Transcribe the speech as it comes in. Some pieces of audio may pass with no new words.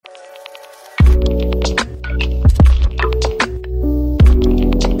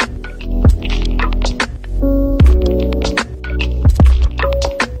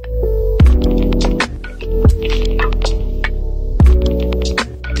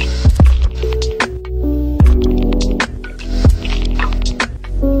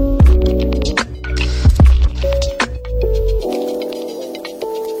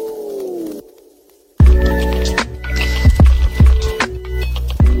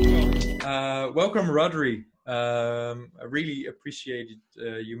Welcome, Rodri. I really appreciated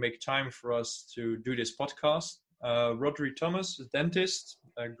you make time for us to do this podcast. Rodri Thomas, a dentist,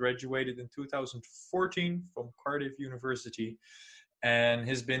 graduated in 2014 from Cardiff University, and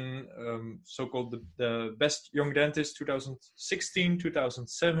has been so-called the best young dentist 2016,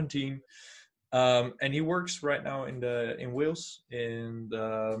 2017. And he works right now in Wales in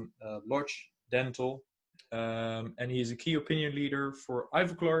the Lodge Dental, and he is a key opinion leader for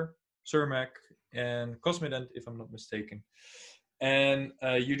Ivoclar, Cermak, and Cosmedent, if I'm not mistaken. And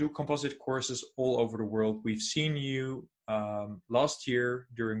you do composite courses all over the world. We've seen you last year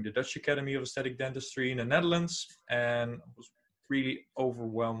during the Dutch Academy of Aesthetic Dentistry in the Netherlands, and was really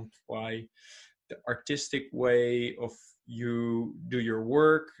overwhelmed by the artistic way of you do your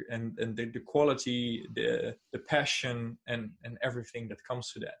work and the quality, the passion, and everything that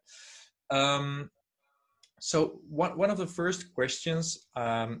comes to that. So one of the first questions,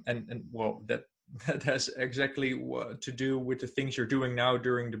 that has exactly what to do with the things you're doing now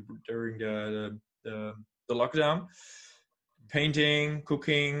during the lockdown, painting,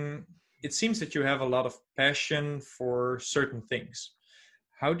 cooking. It seems that you have a lot of passion for certain things.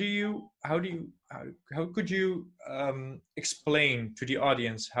 How could you explain to the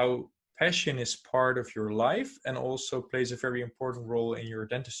audience how passion is part of your life and also plays a very important role in your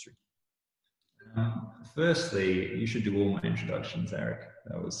dentistry? Firstly, you should do all my introductions, Eric.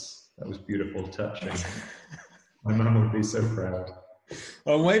 That was beautiful, touching. My mum would be so proud.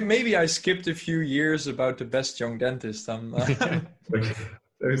 Well, maybe I skipped a few years about the best young dentist. Okay.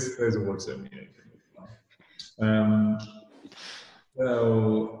 Those awards don't mean anything.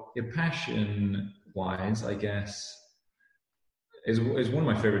 So, your passion-wise, I guess, is one of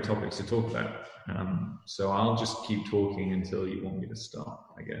my favorite topics to talk about. So I'll just keep talking until you want me to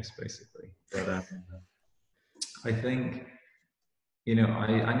stop, I guess, basically. But I think,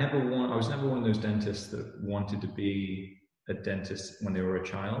 I was never one of those dentists that wanted to be a dentist when they were a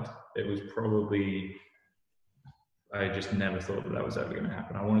child. It was probably, I just never thought that was ever going to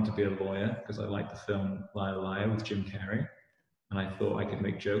happen. I wanted to be a lawyer because I liked the film Liar Liar with Jim Carrey. And I thought I could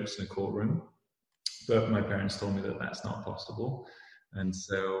make jokes in a courtroom. But my parents told me that that's not possible. And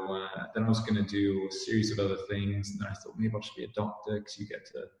so then I was going to do a series of other things. And then I thought maybe I should be a doctor because you get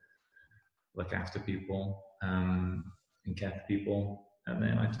to look after people and care for people. And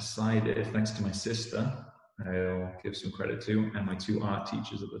then I decided, thanks to my sister, I'll give some credit to, and my two art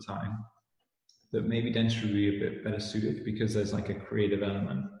teachers at the time, that maybe dentistry would be a bit better suited because there's like a creative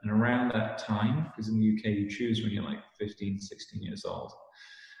element. And around that time, because in the UK you choose when you're like 15, 16 years old,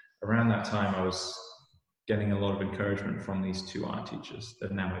 around that time I was getting a lot of encouragement from these two art teachers.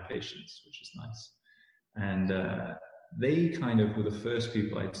 They're now my patients, which is nice. And they kind of were the first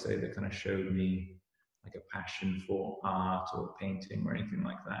people, I'd say, that kind of showed me like a passion for art or painting or anything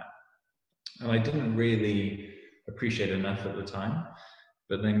like that. And I didn't really appreciate enough at the time.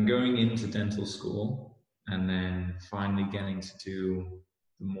 But then going into dental school and then finally getting to do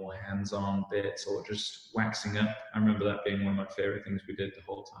the more hands-on bits or just waxing up. I remember that being one of my favorite things we did the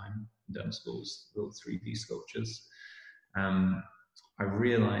whole time in dental school, was little 3D sculptures. I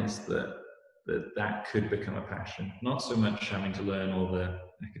realized that could become a passion. Not so much having to learn all the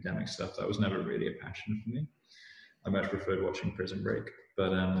academic stuff. That was never really a passion for me. I much preferred watching Prison Break.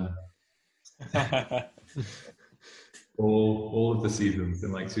 But all of the seasons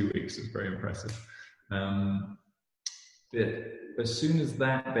in like 2 weeks was very impressive. But as soon as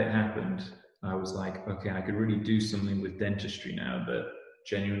that bit happened, I was like, okay, I could really do something with dentistry now that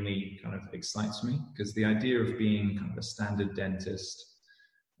genuinely kind of excites me, because the idea of being kind of a standard dentist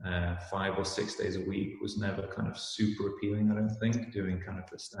 5 or 6 days a week was never kind of super appealing, I don't think, doing kind of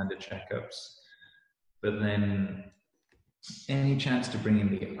the standard checkups. But then any chance to bring in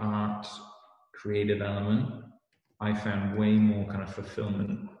the art, creative element, I found way more kind of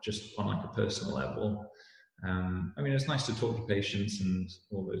fulfillment just on like a personal level. I mean, it's nice to talk to patients and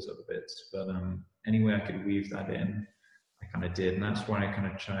all those other bits, but any way I could weave that in, I kind of did. And that's why I kind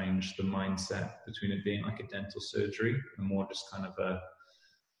of changed the mindset between it being like a dental surgery and more just kind of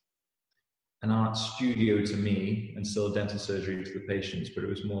an art studio to me and still a dental surgery to the patients. But it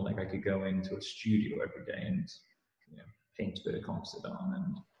was more like I could go into a studio every day and paint a bit of composite on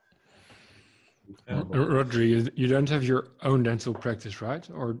and Rodri, you don't have your own dental practice, right?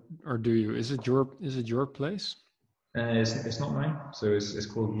 Or do you? Is it your place? It's not mine. So it's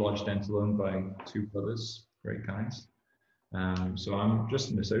called Lodge Dental, owned by two brothers, great guys. So I'm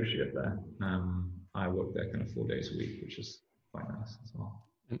just an associate there. I work there kind of 4 days a week, which is quite nice as well.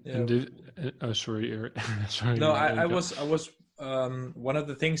 Sorry, Eric. Sorry. No, I was one of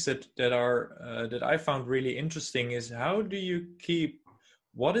the things that I found really interesting is how do you keep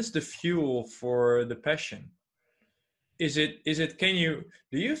what is the fuel for the passion? Is it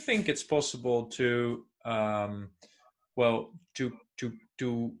do you think it's possible to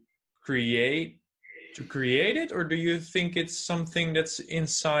to create it, or do you think it's something that's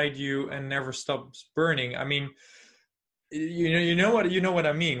inside you and never stops burning? I mean, you know what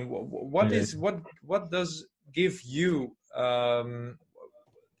I mean. Yeah. What does give you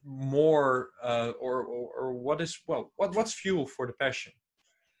more or what is what's fuel for the passion?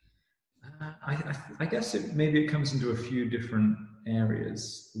 I guess maybe it comes into a few different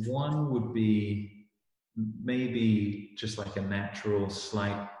areas. One would be maybe just like a natural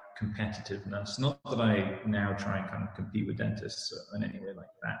slight competitiveness. Not that I now try and kind of compete with dentists in any way like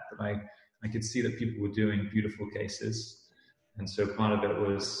that, but I could see that people were doing beautiful cases. And so part of it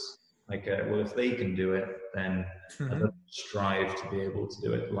was like, well, if they can do it, then I'd strive to be able to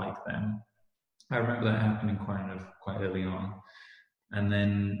do it like them. I remember that happening quite early on. And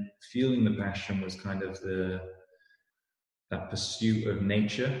then feeling the passion was kind of that pursuit of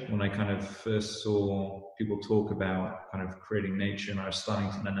nature. When I kind of first saw people talk about kind of creating nature, and I was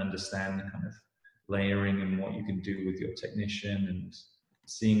starting to then understand kind of layering and what you can do with your technician, and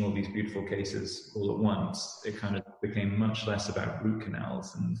seeing all these beautiful cases all at once, it kind of became much less about root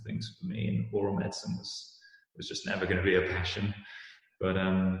canals and things for me. And oral medicine was just never going to be a passion. But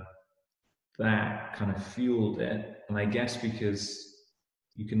that kind of fueled it. And I guess because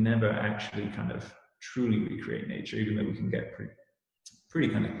you can never actually kind of truly recreate nature, even though we can get pretty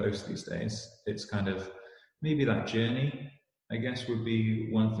kind of close these days. It's kind of maybe that journey, I guess, would be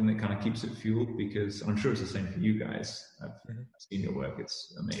one thing that kind of keeps it fueled, because I'm sure it's the same for you guys. I've seen your work.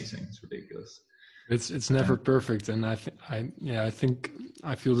 It's amazing. It's ridiculous. It's never perfect. And I think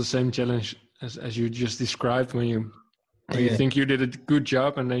I feel the same challenge as you just described when you think you did a good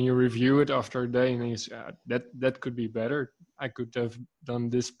job, and then you review it after a day, and then you say, that could be better. I could have done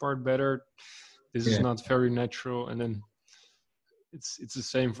this part better. This is not very natural. And then it's the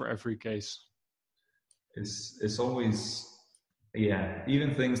same for every case. It's always,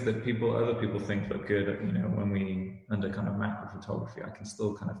 even things that other people think look good, you know, when we under kind of macro photography, I can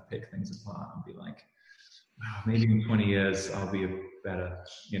still kind of pick things apart and be like, wow, maybe in 20 years I'll be better,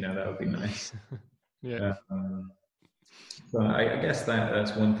 you know, that would be nice. But I guess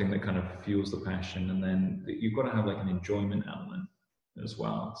that's one thing that kind of fuels the passion. And then you've got to have like an enjoyment element as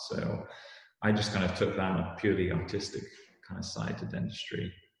well. So I just kind of took that on a purely artistic kind of side to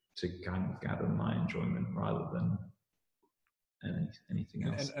dentistry to kind of gather my enjoyment rather than anything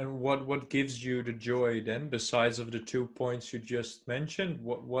else. And what gives you the joy then, besides of the 2 points you just mentioned?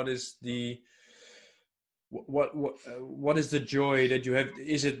 What is the what is the joy that you have?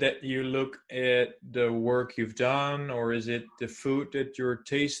 Is it that you look at the work you've done, or is it the food that you're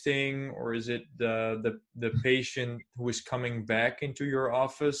tasting, or is it the patient who is coming back into your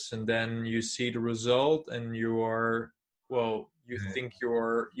office and then you see the result and you are, you think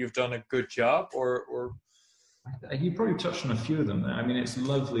you've done a good job, or you probably touched on a few of them there. I mean, it's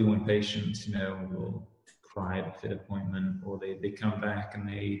lovely when patients, you know, will cry at a fit appointment, or they come back and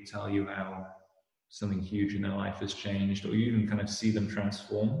they tell you how something huge in their life has changed, or you even kind of see them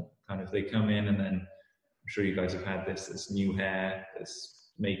transform. Kind of they come in and then, I'm sure you guys have had this new hair,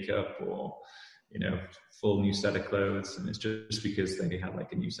 this makeup, or, you know, full new set of clothes, and it's just because they had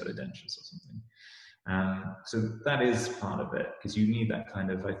like a new set of dentures or something. So that is part of it, because you need that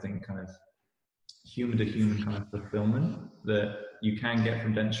kind of, I think, kind of human to human kind of fulfillment that you can get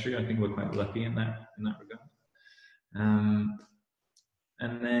from dentistry. I think we're quite lucky in that regard.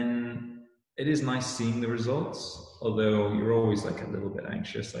 And then it is nice seeing the results, although you're always like a little bit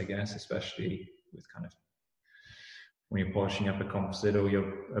anxious, I guess, especially with kind of when you're polishing up a composite, or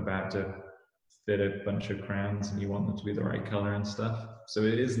you're about to fit a bunch of crowns and you want them to be the right color and stuff. So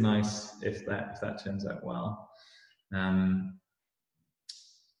it is nice if that turns out well.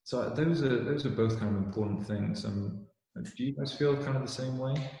 So those are both kind of important things. Do you guys feel kind of the same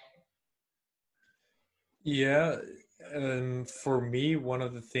way? Yeah. For me, one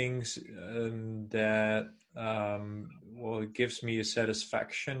of the things that it gives me a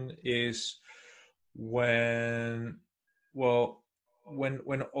satisfaction is when all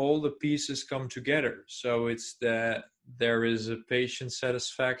the pieces come together. So it's that there is a patient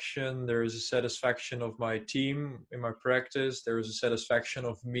satisfaction, there is a satisfaction of my team in my practice, there is a satisfaction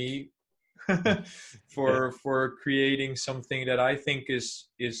of me for creating something that I think is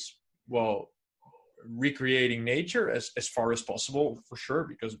recreating nature as far as possible, for sure,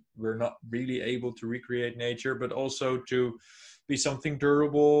 because we're not really able to recreate nature, but also to be something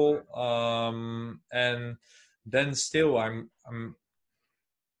durable. And then still I'm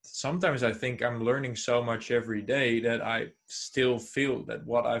sometimes I think I'm learning so much every day that I still feel that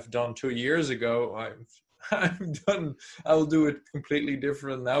what I've done 2 years ago, I'll do it completely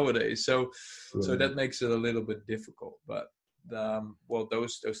different nowadays. So that makes it a little bit difficult. But well,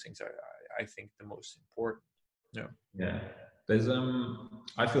 those things are, I think, the most important. Yeah. There's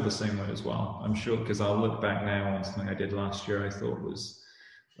I feel the same way as well. I'm sure, because I'll look back now on something I did last year I thought was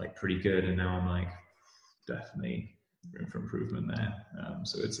like pretty good, and now I'm like, definitely room for improvement there.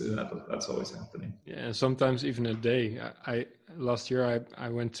 So it's that's always happening. Yeah, and sometimes even a day. Last year I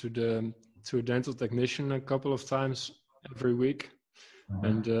went to a dental technician a couple of times every week,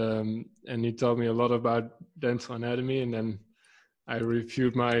 and he told me a lot about dental anatomy, and then I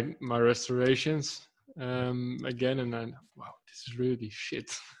reviewed my restorations again, and then wow, this is really shit.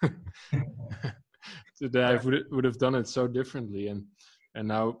 Today I would have done it so differently, and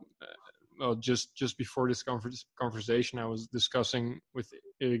now. Well, just before this conversation, I was discussing with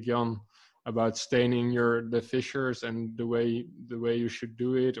Erik Jan about staining the fissures and the way you should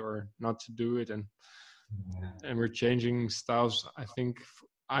do it or not to do it, and we're changing styles. I think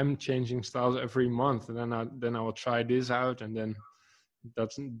I'm changing styles every month, and then I will try this out, and then that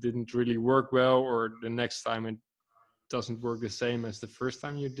didn't really work well, or the next time it doesn't work the same as the first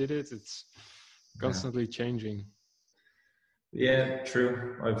time you did it. It's constantly changing. Yeah,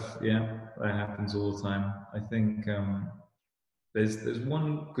 true. That happens all the time. I think there's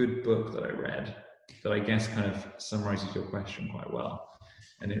one good book that I read that I guess kind of summarizes your question quite well,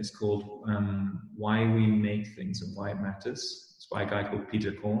 and it's called Why We Make Things and Why It Matters. It's by a guy called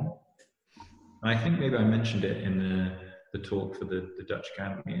Peter Korn. And I think maybe I mentioned it in the talk for the Dutch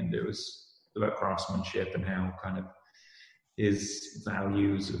Academy, and it was about craftsmanship and how kind of his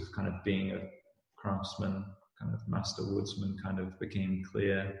values of kind of being a craftsman, kind of master woodsman, kind of became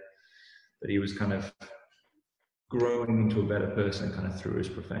clear, that he was kind of growing into a better person kind of through his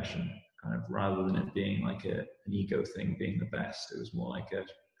profession, kind of rather than it being like an ego thing, being the best. It was more like a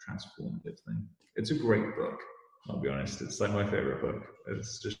transformative thing. It's a great book, I'll be honest. It's like my favorite book. It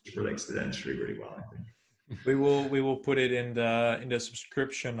just relates to dentistry really well, I think. We will put it in the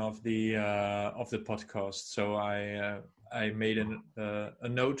subscription of the podcast. So I made a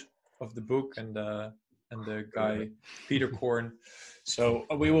note of the book and the guy Peter Korn. So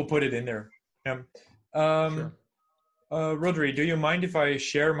we will put it in there. Yeah. Sure. Rodri, do you mind if I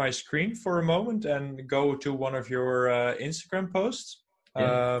share my screen for a moment and go to one of your Instagram posts?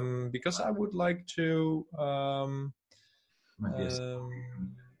 Yeah. Because I would like to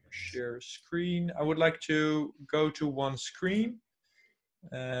share screen. I would like to go to one screen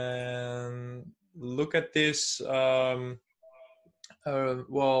and look at this. Well,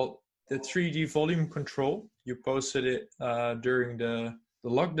 the 3D volume control. You posted it during the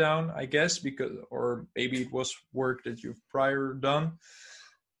lockdown, I guess, or maybe it was work that you've prior done.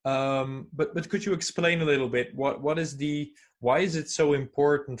 But could you explain a little bit why is it so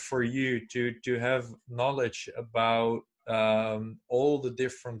important for you to have knowledge about all the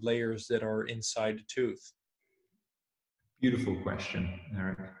different layers that are inside the tooth? Beautiful question,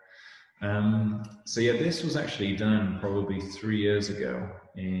 Eric. So yeah, this was actually done probably 3 years ago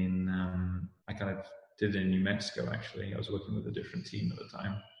I kind of did it in New Mexico, actually. I was working with a different team at the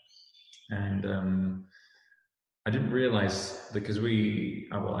time. And I didn't realize, because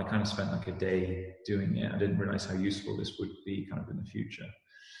I kind of spent like a day doing it. I didn't realize how useful this would be kind of in the future.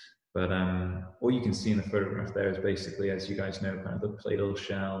 But all you can see in the photograph there is basically, as you guys know, kind of the platal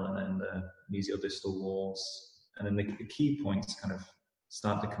shell and then the mesial-distal walls. And then the key points kind of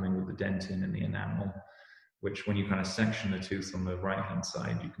start to come in with the dentin and the enamel, which when you kind of section the tooth on the right-hand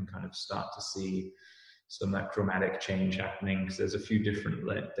side, you can kind of start to see some of that chromatic change happening, because there's a few different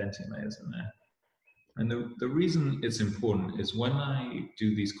dentin layers in there. And the reason it's important is when I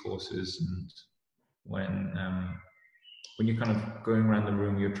do these courses and when you're kind of going around the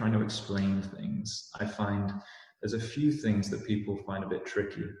room, you're trying to explain things, I find there's a few things that people find a bit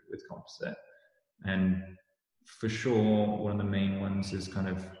tricky with composite. And for sure, one of the main ones is kind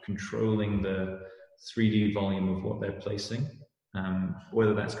of controlling the 3D volume of what they're placing,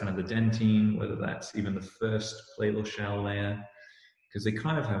 whether that's kind of the dentine, whether that's even the first platal shell layer, because they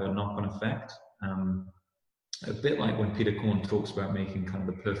kind of have a knock-on effect. A bit like when Peter Korn talks about making kind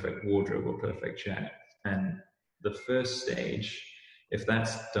of the perfect wardrobe or perfect chair. And the first stage, if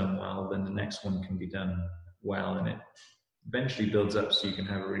that's done well, then the next one can be done well, and it eventually builds up so you can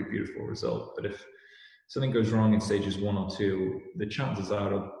have a really beautiful result. But if something goes wrong in stages 1 or 2, the chances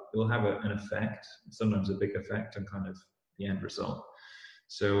are it'll have an effect, sometimes a big effect, on kind of the end result.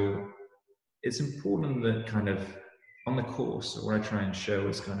 So it's important that kind of on the course, what I try and show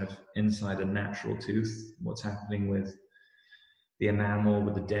is kind of inside a natural tooth, what's happening with the enamel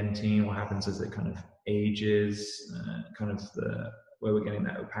with the dentine, what happens as it kind of ages, kind of where we're getting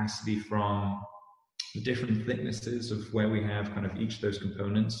that opacity from, the different thicknesses of where we have kind of each of those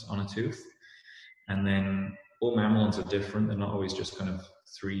components on a tooth. And then all mamelons are different. They're not always just kind of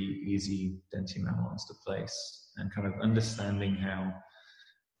 3 easy dentine mamelons to place, and kind of understanding how,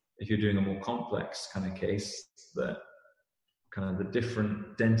 if you're doing a more complex kind of case, that kind of the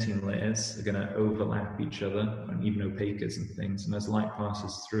different dentine layers are going to overlap each other, and even opacas and things. And as light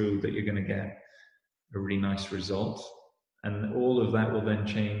passes through, that you're going to get a really nice result. And all of that will then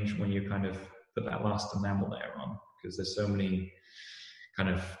change when you kind of put that last enamel layer on, because there's so many kind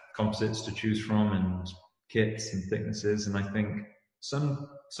of composites to choose from and kits and thicknesses. And I think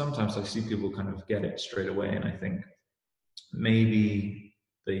sometimes I see people kind of get it straight away, and I think maybe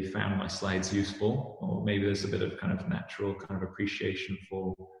they found my slides useful, or maybe there's a bit of kind of natural kind of appreciation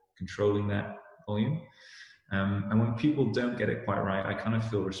for controlling that volume. And when people don't get it quite right, I kind of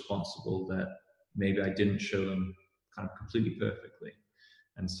feel responsible that maybe I didn't show them kind of completely perfectly.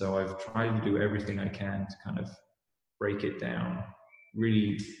 And so I've tried to do everything I can to kind of break it down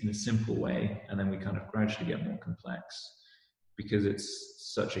really in a simple way, and then we kind of gradually get more complex, because it's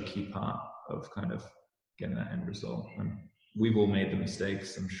such a key part of kind of getting that end result. And we've all made the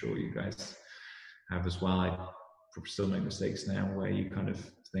mistakes. I'm sure you guys have as well. I still make mistakes now where you kind of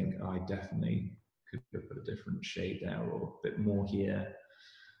think, oh, I definitely could have put a different shade there, or a bit more here,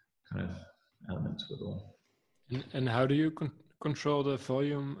 kind of elements with all. And how do you control the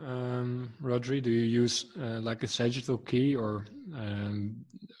volume, Rodri? Do you use like a sagittal key, or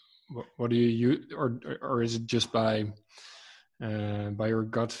what do you use, or is it just by your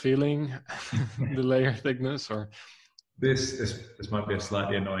gut feeling, the layer thickness? Or this might be a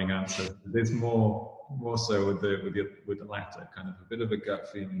slightly annoying answer. There's more so with the latter, kind of a bit of a gut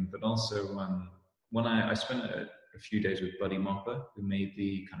feeling, but also when I spent a few days with Buddy Mopper, who made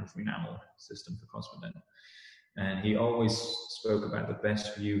the kind of Renamel system for Cosmodent. And he always spoke about the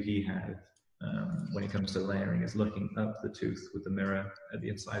best view he had when it comes to layering is looking up the tooth with the mirror at the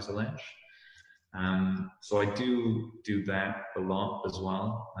incisal edge. So I do that a lot as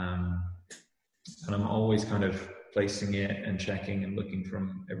well. And I'm always kind of placing it and checking and looking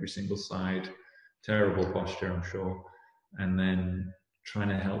from every single side. Terrible posture, I'm sure. And then trying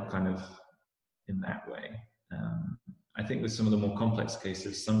to help kind of in that way. I think with some of the more complex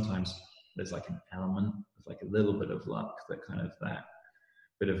cases, sometimes there's like an element of like a little bit of luck that kind of that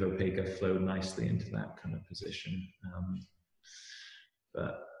bit of opaca flowed nicely into that kind of position.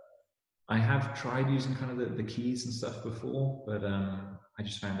 But I have tried using kind of the keys and stuff before, but I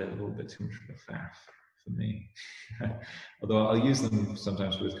just found it a little bit too much of a faff for me. Although I'll use them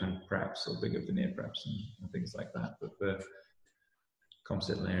sometimes with kind of preps or bigger veneer preps and things like that. But the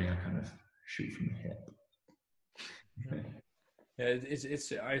composite layering, I kind of shoot from the hip. Yeah,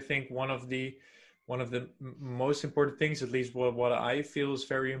 it's I think one of the most important things, at least what I feel is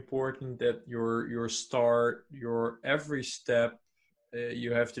very important, that your start, your every step,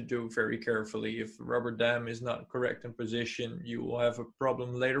 you have to do very carefully. If the rubber dam is not correct in position, you will have a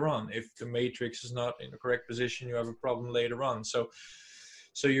problem later on. If the matrix is not in the correct position, you have a problem later on. So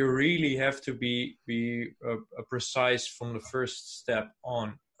you really have to be precise from the first step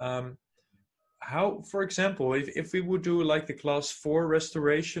on. How, for example, if we would do like the class 4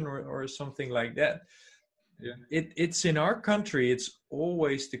 restoration or something like that, yeah, it's in our country, it's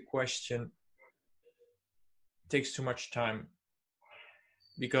always the question, takes too much time.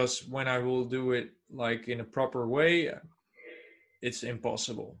 Because when I will do it like in a proper way, it's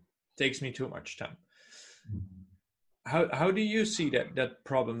impossible. It takes me too much time. How do you see that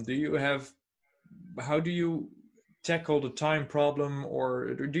problem? How do you tackle the time problem,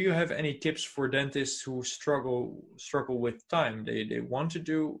 or do you have any tips for dentists who struggle with time? They want to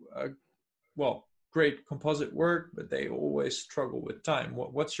do great composite work, but they always struggle with time.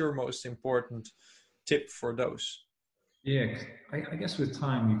 What's your most important tip for those? Yeah, I guess with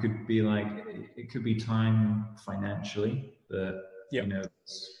time, you could be like, it could be time financially that, you know,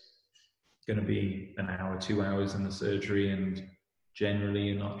 it's going to be an hour, 2 hours in the surgery, and generally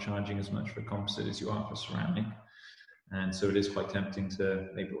you're not charging as much for composite as you are for ceramic. And so it is quite tempting to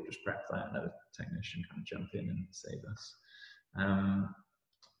maybe we'll just prep that and let a technician kind of jump in and save us.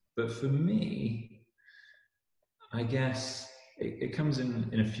 But for me, I guess it comes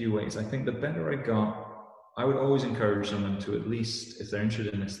in a few ways. I think the better I got, I would always encourage someone to, at least if they're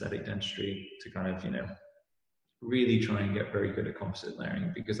interested in aesthetic dentistry, to kind of, you know, really try and get very good at composite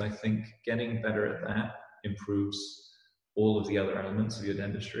layering, because I think getting better at that improves all of the other elements of your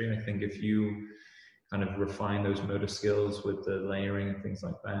dentistry. I think if you kind of refine those motor skills with the layering and things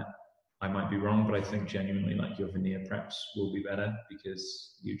like that, I might be wrong, but I think genuinely like your veneer preps will be better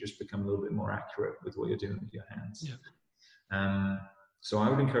because you just become a little bit more accurate with what you're doing with your hands. Yeah. So I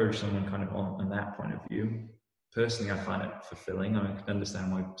would encourage someone kind of on that point of view. Personally, I find it fulfilling. I can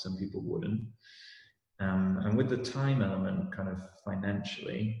understand why some people wouldn't. And with the time element, kind of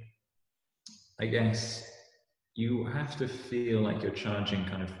financially, I guess you have to feel like you're charging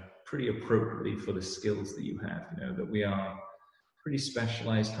kind of pretty appropriately for the skills that you have. You know, that we are pretty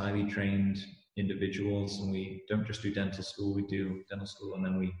specialized, highly trained individuals, and we don't just do dental school, we do dental school and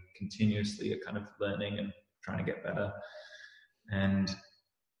then we continuously are kind of learning and trying to get better. And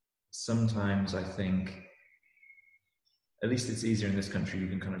sometimes I think, at least it's easier in this country, you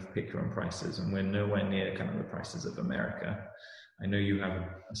can kind of pick your own prices, and we're nowhere near kind of the prices of America. I know you have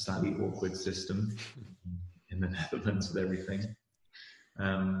a slightly awkward system in the Netherlands with everything.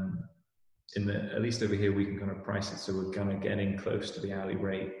 At least over here, we can kind of price it so we're kind of getting close to the hourly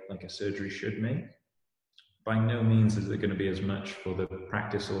rate like a surgery should make. By no means is it going to be as much for the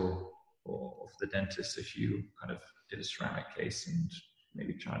practice or for the dentist if you kind of did a ceramic case and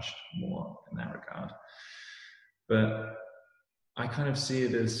maybe charged more in that regard. But I kind of see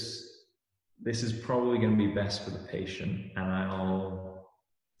it as this is probably going to be best for the patient, and I'll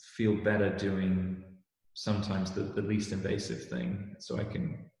feel better doing sometimes the least invasive thing, so I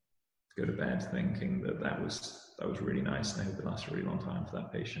can go to bed thinking that was really nice, and I hope it lasts a really long time for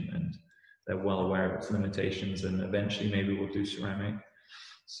that patient, and they're well aware of its limitations, and eventually maybe we'll do ceramic.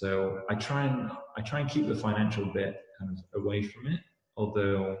 So I try and keep the financial bit kind of away from it,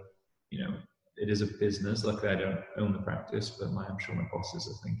 although, you know, it is a business. Luckily, I don't own the practice, but I'm sure my bosses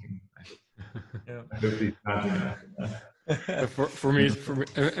are thinking, I hope he's charging enough.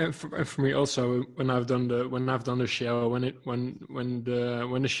 For me also, when I've done the shell, when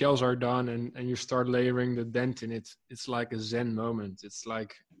the shells are done and you start layering the dentin, it's like a Zen moment. It's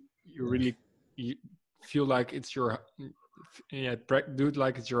like you feel like it's your do it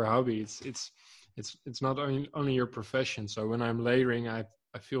like it's your hobby. It's not only your profession. So when I'm layering, I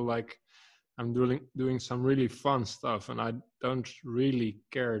feel like I'm doing some really fun stuff, and I don't really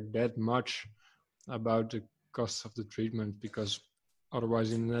care that much about the costs of the treatment, because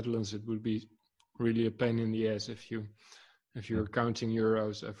otherwise in the Netherlands it would be really a pain in the ass if you're counting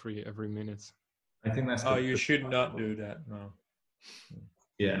euros every minute. I think that's you should not do that. No.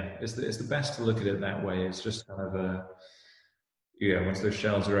 Yeah, it's the best to look at it that way. It's just kind of once those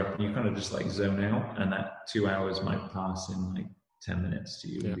shells are up, and you kind of just like zone out, and that 2 hours might pass in like 10 minutes to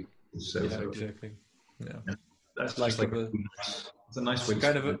you. Yeah. Exactly. Yeah. That's like it's a nice way. It's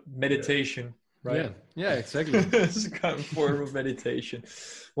kind of a meditation, right? Yeah, exactly. It's a kind of form of meditation.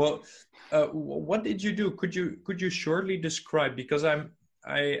 Well, what did you do? Could you shortly describe? Because I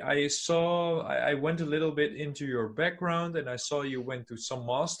went a little bit into your background, and I saw you went to some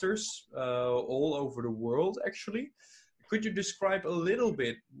masters all over the world, actually. Could you describe a little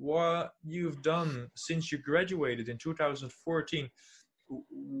bit what you've done since you graduated in 2014?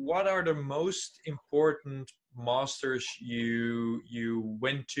 What are the most important masters you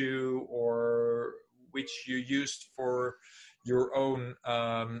went to, or which you used for your own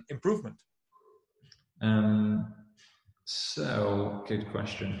improvement? So good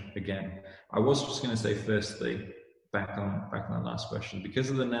question again. I was just going to say, firstly, back on that last question, because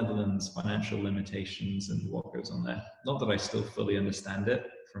of the Netherlands financial limitations and what goes on there, not that I still fully understand it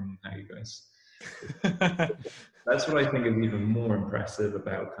from how you guys that's what I think is even more impressive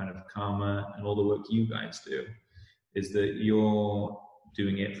about kind of Karma and all the work you guys do, is that you're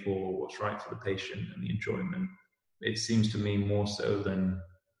doing it for what's right for the patient and the enjoyment. It seems to me more so than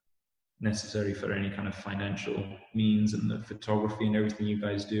necessary for any kind of financial means, and the photography and everything you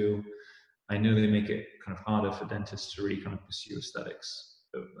guys do. I know they make it kind of harder for dentists to really kind of pursue aesthetics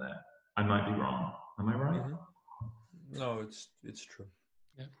over there. I might be wrong. Am I right? Mm-hmm. No, it's true.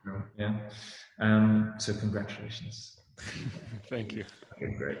 Yeah. So congratulations. Thank you.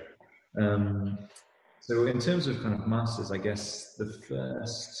 Okay, great. So in terms of kind of masters, I guess the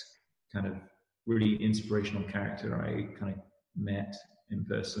first kind of really inspirational character I kind of met in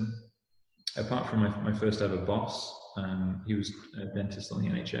person, apart from my first ever boss, he was a dentist on the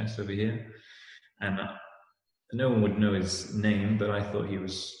NHS over here, and no one would know his name, but I thought he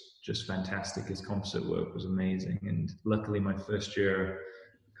was just fantastic. His composite work was amazing, and luckily my first year,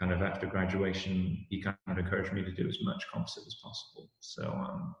 kind of after graduation, he kind of encouraged me to do as much composite as possible. So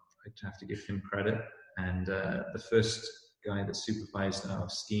I'd have to give him credit. And the first guy that supervised our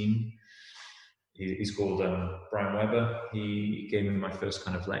scheme, he's called Brian Weber. He gave me my first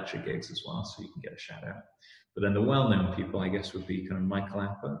kind of lecture gigs as well, so you can get a shout out. But then the well-known people, I guess, would be kind of Michael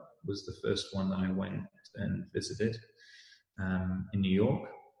Apper was the first one that I went and visited in New York.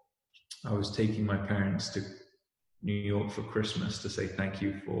 I was taking my parents to New York for Christmas to say thank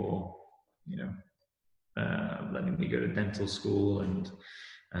you for, letting me go to dental school and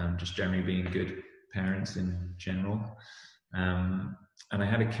just generally being good parents in general. And I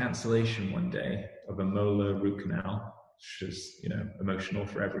had a cancellation one day of a molar root canal, which is, emotional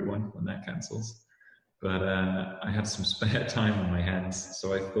for everyone when that cancels. But I had some spare time on my hands,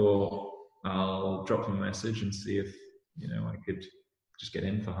 so I thought I'll drop them a message and see if, I could just get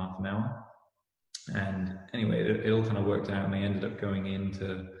in for half an hour. And anyway, it all kind of worked out, and I ended up going in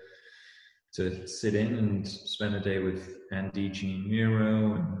to sit in and spend a day with Andy Jean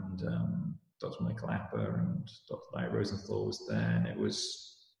Muro and Dr. Michael Apper and Dr. Larry Rosenthal was there. And it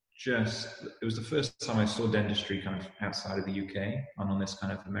was the first time I saw dentistry kind of outside of the UK and on this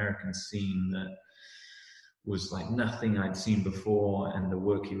kind of American scene that was like nothing I'd seen before. And the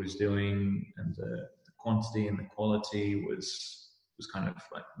work he was doing and the quantity and the quality was kind of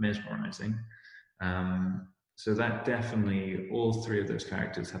like mesmerizing. So that definitely, all three of those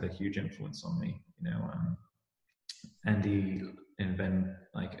characters had a huge influence on me. Andy and Ben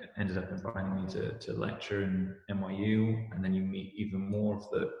ended up inviting me to lecture in NYU, and then you meet even more of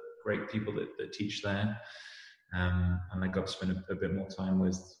the great people that teach there. And I got to spend a bit more time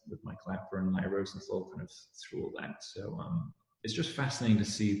with Mike Clapper and Larry Rosenthal kind of through all that. So it's just fascinating to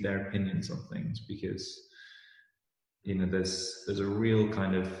see their opinions on things, because there's a real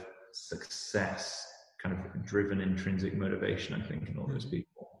kind of success kind of driven intrinsic motivation, I think, in all those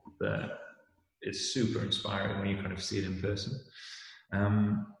people that is super inspiring when you kind of see it in person.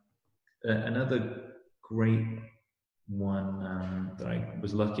 Another great one that I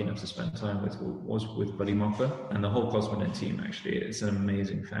was lucky enough to spend time with was with Buddy Moffa and the whole Cosmonet team. Actually, it's an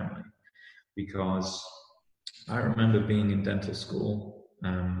amazing family, because I remember being in dental school,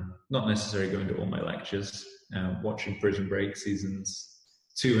 not necessarily going to all my lectures, watching Prison Break seasons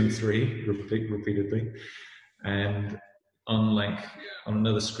 2 and 3 repeatedly, and on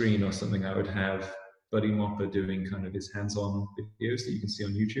another screen or something, I would have Buddy Moffa doing kind of his hands-on videos that you can see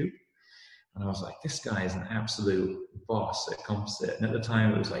on YouTube. And I was like, this guy is an absolute boss at composite. And at the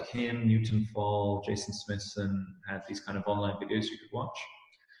time, it was like him, Newton Fall, Jason Smithson had these kind of online videos you could watch.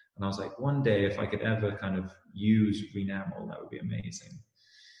 And I was like, one day, if I could ever kind of use Renamel, that would be amazing.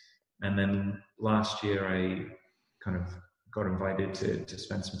 And then last year, I kind of got invited to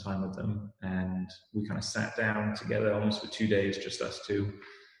spend some time with them, and we kind of sat down together almost for 2 days, just us two,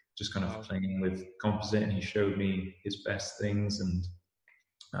 just kind of playing with composite. And he showed me his best things, and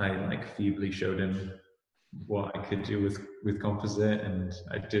I feebly showed him what I could do with composite. And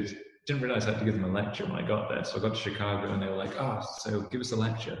I didn't realize I had to give them a lecture when I got there. So I got to Chicago, and they were like, so give us a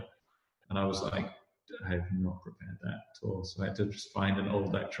lecture. And I was like, I have not prepared that at all. So I had to just find an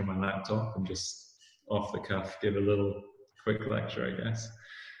old lecture on my laptop and just off the cuff give a little quick lecture, I guess.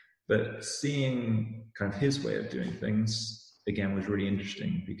 But seeing kind of his way of doing things again was really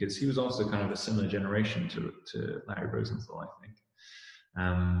interesting, because he was also kind of a similar generation to Larry Rosenthal, I think.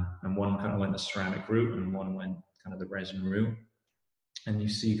 And one kind of went the ceramic route and one went kind of the resin route. And you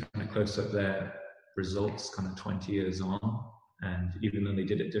see kind of close up their results kind of 20 years on. And even though they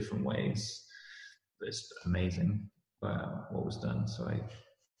did it different ways, it's amazing what was done. So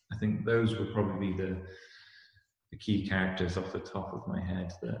I think those were probably the key characters off the top of my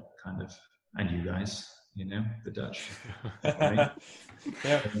head that kind of, and you guys, the Dutch. Yeah.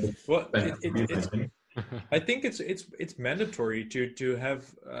 Well, I think it's mandatory to have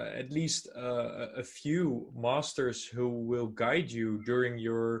at least a few masters who will guide you during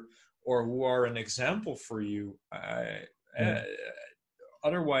your, or who are an example for you.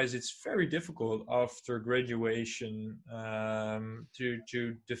 Otherwise, it's very difficult after graduation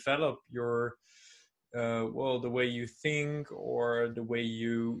to develop your the way you think or the way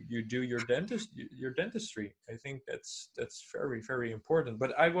you do your dentistry. I think that's very, very important.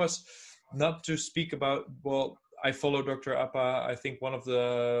 But I was not to speak about, I follow Dr. Appa, I think one of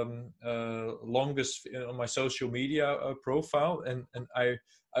the longest on my social media profile, and I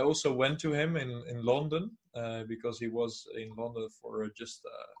also went to him in London because he was in London for just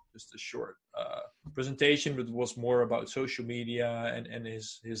a short presentation, but it was more about social media and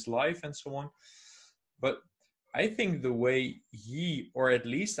his life and so on. But I think the way or at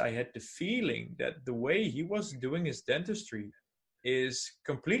least I had the feeling that the way he was doing his dentistry is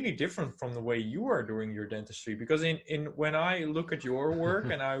completely different from the way you are doing your dentistry. Because when I look at your work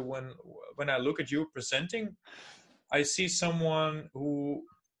and when I look at you presenting, I see someone who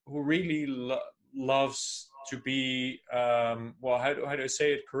really loves to be how do I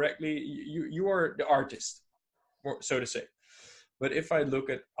say it correctly? You are the artist, so to say. But if I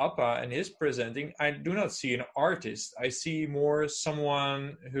look at Appa and his presenting, I do not see an artist. I see more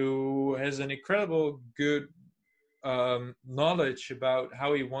someone who has an incredible good knowledge about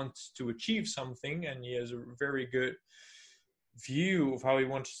how he wants to achieve something, and he has a very good view of how he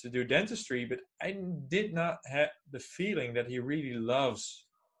wants to do dentistry. But I did not have the feeling that he really loves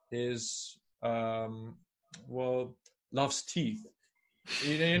his loves teeth.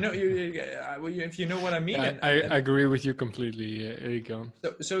 If you know what I mean. Yeah, I agree with you completely, Egon.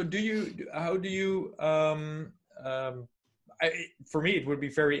 So how do you for me it would be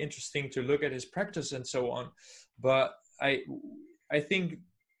very interesting to look at his practice and so on, but I think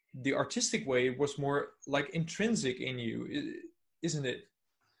the artistic way was more like intrinsic in you, isn't it?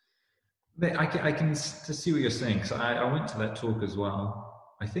 I can see what you're saying, because I went to that talk as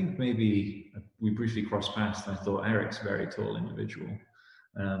well. I think maybe we briefly crossed paths and I thought Eric's a very tall individual.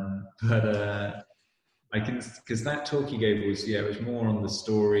 But I can, because that talk he gave was, it was more on the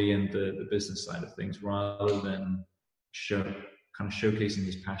story and the business side of things rather than showcasing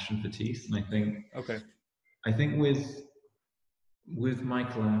his passion for teeth. And I think with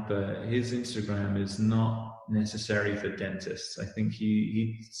Michael Appa, his Instagram is not necessary for dentists. I think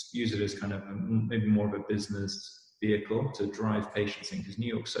he uses it as kind of maybe more of a business vehicle to drive patients in, because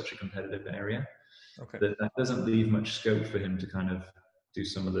New York's such a competitive area that doesn't leave much scope for him to kind of do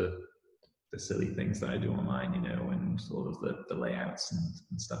some of the silly things that I do online, and sort of the layouts and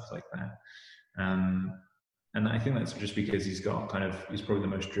stuff like that. And I think that's just because he's probably the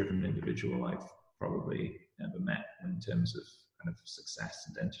most driven individual I've probably ever met in terms of kind of success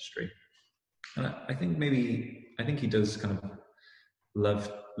in dentistry. And I think he does kind of love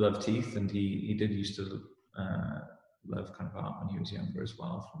teeth, and he did used to love kind of art when he was younger as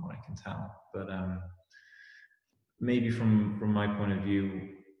well, from what I can tell. But maybe from my point of view,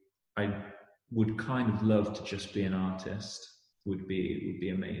 I would kind of love to just be an artist. Would be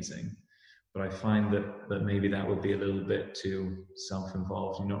amazing. But I find that maybe that would be a little bit too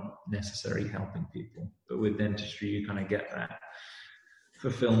self-involved, not necessarily helping people. But with dentistry, you kind of get that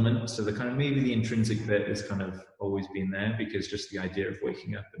fulfillment. So maybe the intrinsic bit has kind of always been there, because just the idea of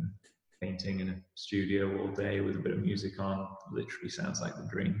waking up and painting in a studio all day with a bit of music on literally sounds like the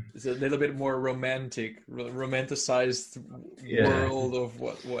dream. It's a little bit more romanticized world of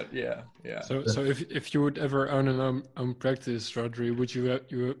what So if you would ever own an own practice, Rodri, would you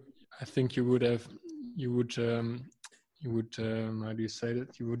I think you would how do you say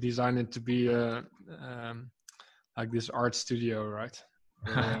that, you would design it to be like this art studio, right?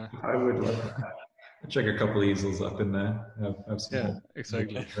 I would love that. Check a couple easels up in there. Have some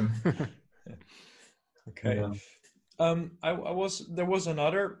exactly. Okay. There was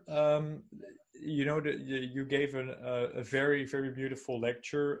another. You gave a very, very beautiful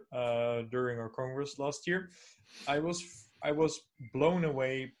lecture during our Congress last year. I was blown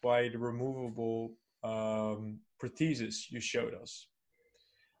away by the removable prosthesis you showed us.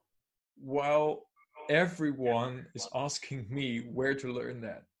 While everyone is asking me where to learn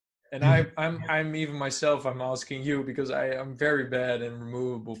that, and I'm even myself, I'm asking you, because I am very bad in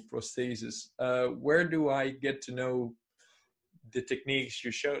removable prosthesis. Where do I get to know the techniques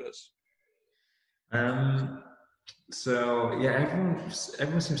you showed us? So yeah,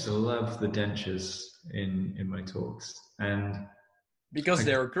 everyone seems to love the dentures in my talks, and because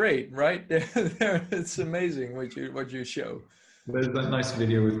they're great, right? It's amazing what you show. There's that nice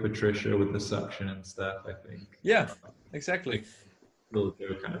video with Patricia with the suction and stuff, I think. Yeah, exactly. We'll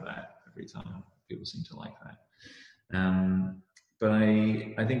do kind of that every time. People seem to like that. But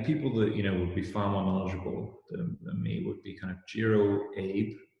I think people that would be far more knowledgeable than me would be kind of Jiro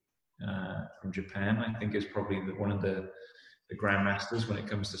Abe from Japan. I think is probably one of the grandmasters when it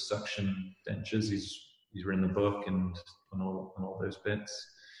comes to suction dentures. He's written the book and all those bits.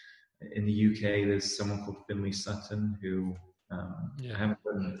 In the UK, there's someone called Finlay Sutton who I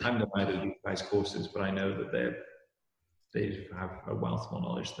haven't done either of these guys' courses, but I know that they have a wealth more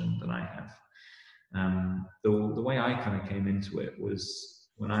knowledge than I have. The way I kind of came into it was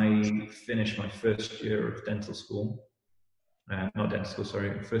when I finished my first year of dental school,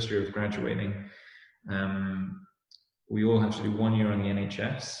 first year of graduating. We all have to do 1 year on the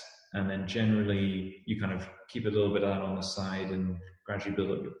NHS, and then generally you kind of keep a little bit out on the side and gradually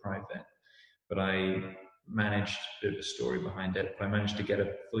build up your private. But I managed, a bit of a story behind it, but I managed to get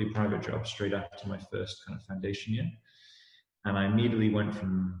a fully private job straight after my first kind of foundation year. And I immediately went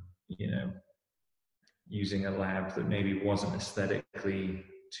from, using a lab that maybe wasn't aesthetically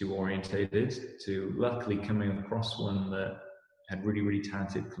too orientated to luckily coming across one that had really, really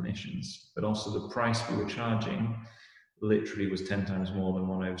talented clinicians, but also the price we were charging literally was 10 times more than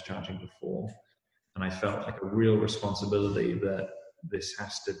what I was charging before. And I felt like a real responsibility that this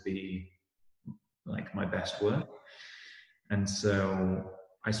has to be like my best work. And so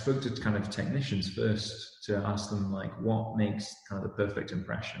I spoke to kind of technicians first to ask them like what makes kind of the perfect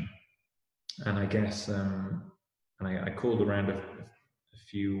impression. And I guess, and I called around a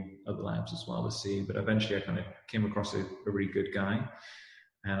few other labs as well to see, but eventually I kind of came across a really good guy.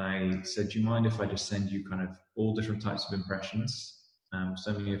 And I said, do you mind if I just send you kind of all different types of impressions?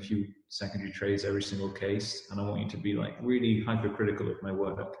 Send me a few secondary trays every single case. And I want you to be like really hypercritical of my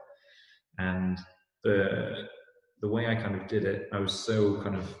work. And the way I kind of did it, I was so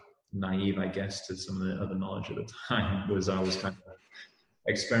kind of naive, I guess, to some of the other knowledge at the time, was I was kind of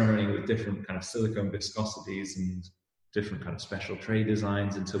experimenting with different kind of silicone viscosities and different kind of special tray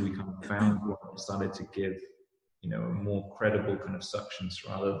designs until we kind of found what started to give, you know, a more credible kind of suctions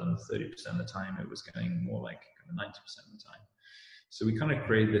rather than 30% of the time. It was getting more like kind of 90% of the time. So we kind of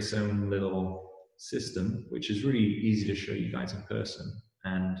created this own little system, which is really easy to show you guys in person.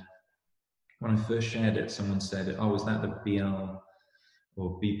 And when I first shared it, someone said, oh, is that the BL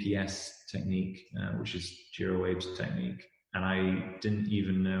or BPS technique, which is Girowave's technique? And I didn't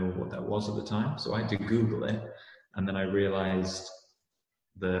even know what that was at the time. So I had to Google it. And then I realized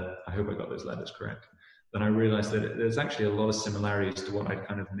that, I hope I got those letters correct. Then I realized that there's actually a lot of similarities to what I'd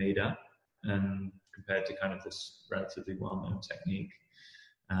kind of made up, and compared to kind of this relatively well-known technique.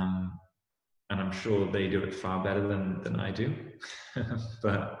 And I'm sure they do it far better than I do.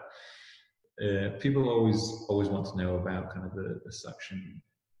 But people always want to know about kind of the suction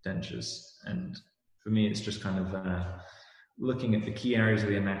dentures. And for me, it's just kind of looking at the key areas of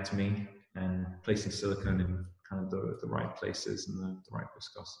the anatomy and placing silicone in kind of the right places and the right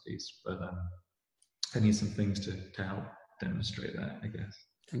viscosities. But I need some things to help demonstrate that, I guess.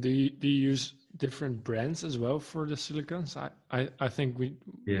 And do you use different brands as well for the silicones? I think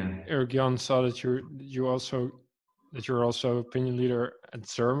Eric Jan saw that you're also opinion leader at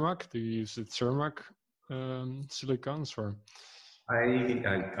Zermac. Do you use the Zermac silicones or?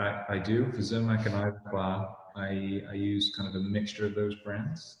 I do for Zermac and Ivoclar. I use kind of a mixture of those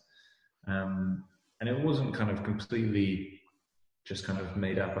brands, and it wasn't kind of completely just kind of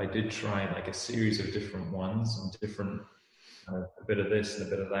made up. I did try like a series of different ones and different a bit of this and a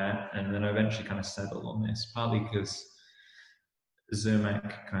bit of that, and then I eventually kind of settled on this, partly because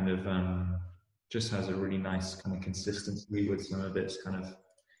Zermac kind of just has a really nice kind of consistency with some of its kind of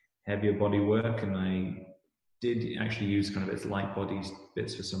heavier body work, and I did actually use kind of its light body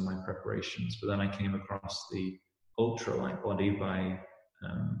bits for some of my preparations, but then I came across the ultra light body by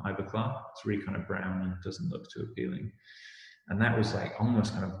Ivoclar. It's really kind of brown and doesn't look too appealing, and that was like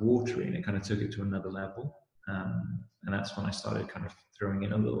almost kind of watery, and it kind of took it to another level. And that's when I started kind of throwing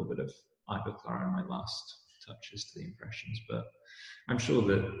in a little bit of Ivoclar in my last touches to the impressions. But I'm sure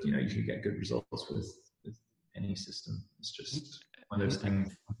that, you know, you can get good results with any system. It's just one of those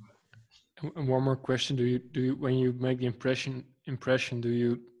things. And one more question: Do you when you make the impression, do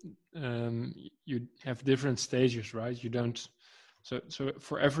you you have different stages, right? You don't. So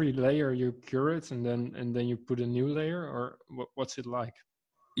for every layer you cure it and then you put a new layer, or what's it like?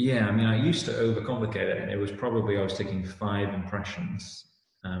 Yeah, I mean, I used to overcomplicate it, and it was probably I was taking 5 impressions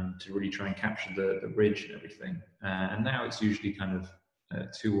to really try and capture the ridge and everything. And now it's usually kind of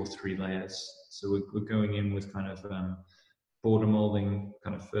 2 or 3 layers. So we're going in with kind of border molding,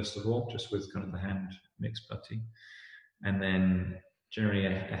 kind of first of all, just with kind of the hand mixed putty, and then generally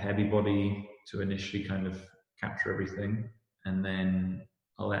a heavy body to initially kind of capture everything, and then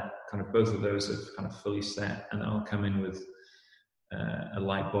I'll let kind of both of those have kind of fully set, and then I'll come in with a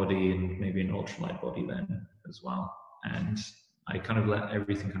light body and maybe an ultralight body then as well. And I kind of let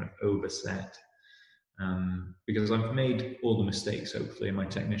everything kind of overset because I've made all the mistakes, hopefully, and my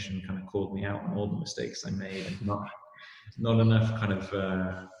technician kind of called me out on all the mistakes I made, and not enough kind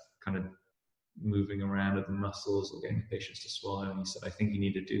of moving around with the muscles or getting the patients to swallow. And he said, I think you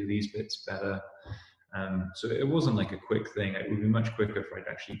need to do these bits better. So it wasn't like a quick thing. It would be much quicker if I'd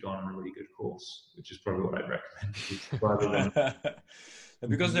actually gone on a really good course, which is probably what I'd recommend. Rather than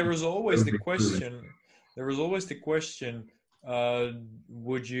because there was always the question.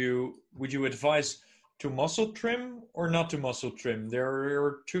 Would you advise to muscle trim or not to muscle trim? There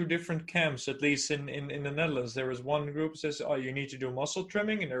are 2 different camps, at least in the Netherlands. There is one group says, oh, you need to do muscle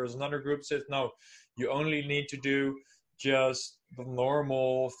trimming, and there is another group says, no, you only need to do just the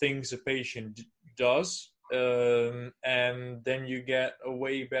normal things a patient does, and then you get a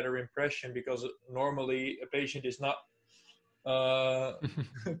way better impression, because normally a patient is not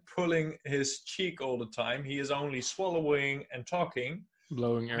pulling his cheek all the time. He is only swallowing and talking,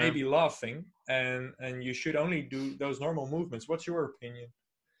 blowing air, maybe laughing, and you should only do those normal movements. What's your opinion?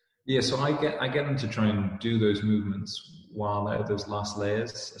 Yeah, so I get them to try and do those movements while those last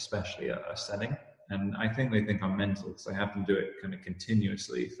layers, especially, are setting. And I think they think I'm mental because I have them do it kind of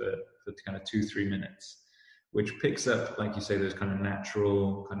continuously for kind of 2-3 minutes, which picks up, like you say, those kind of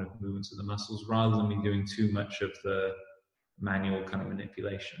natural kind of movements of the muscles rather than me doing too much of the manual kind of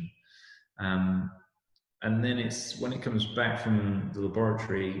manipulation. And then it's when it comes back from the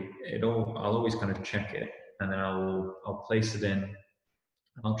laboratory, I'll always kind of check it, and then I'll place it in.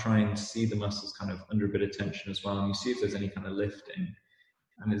 I'll try and see the muscles kind of under a bit of tension as well, and you see if there's any kind of lifting.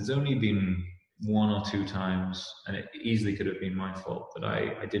 And it's only been 1 or 2 times, and it easily could have been my fault, but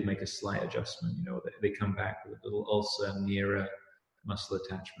I did make a slight adjustment. You know, they come back with a little ulcer near a muscle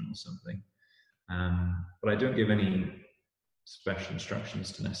attachment or something. But I don't give any special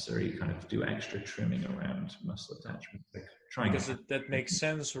instructions to necessarily kind of do extra trimming around muscle attachment. Like because that makes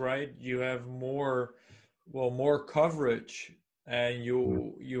sense, right? You have more coverage, and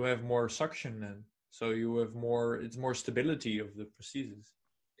you have more suction then, so you have it's more stability of the prosthesis.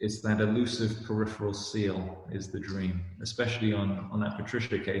 It's that elusive peripheral seal is the dream, especially on that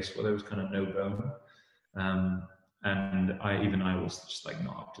Patricia case where there was kind of no bone. And I was just like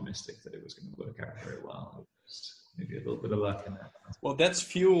not optimistic that it was going to work out very well. Maybe a little bit of luck in that. Well, that's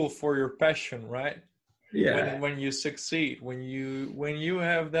fuel for your passion, right? Yeah. When you succeed, when you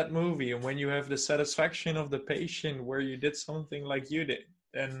have that movie, and when you have the satisfaction of the patient where you did something like you did,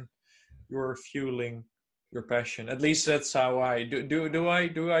 then you're fueling your passion. At least that's how I do. Do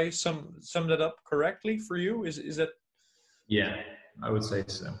I sum that up correctly for you? Is that? Yeah, I would say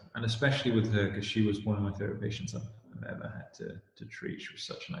so, and especially with her, because she was one of my favorite patients I've ever had to treat. She was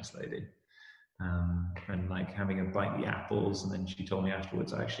such a nice lady. And like having her bite the apples, and then she told me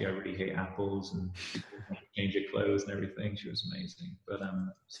afterwards, actually, I really hate apples, and change her clothes and everything. She was amazing. But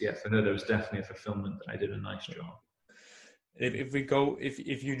so yeah, for her, there was definitely a fulfillment that I did a nice job.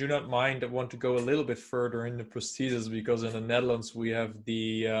 If you do not mind, I want to go a little bit further in the prosthesis, because in the Netherlands we have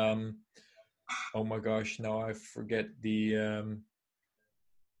the oh my gosh, now I forget the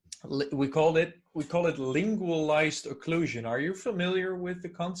we call it lingualized occlusion. Are you familiar with the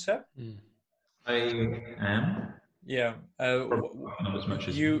concept? I am. Yeah. Not as much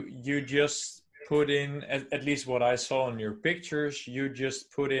as you just put in, at least what I saw in your pictures, you just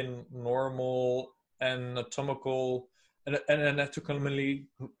put in normal anatomically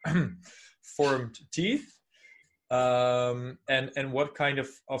formed teeth. And what kind of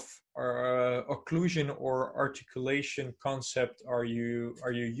occlusion or articulation concept are you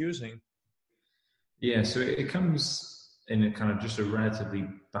using? Yeah, so it comes in a kind of just a relatively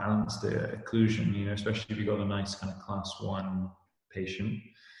balanced occlusion, you know, especially if you've got a nice kind of class 1 patient.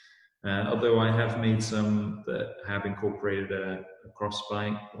 Although I have made some that have incorporated a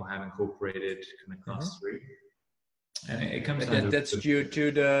crossbite or have incorporated kind of class 3. And it comes down that's due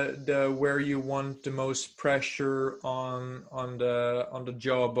to the where you want the most pressure on the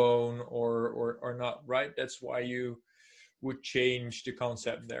jawbone or not, right? That's why you would change the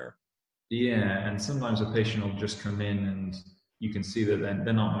concept there. Yeah, and sometimes a patient will just come in and you can see that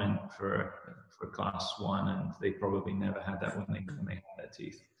they're not meant for class 1, and they probably never had that when they had their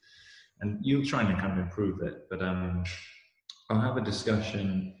teeth. And you'll try and kind of improve it, but I'll have a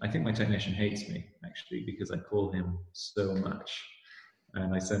discussion. I think my technician hates me, actually, because I call him so much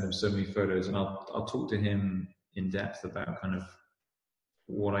and I send him so many photos, and I'll talk to him in depth about kind of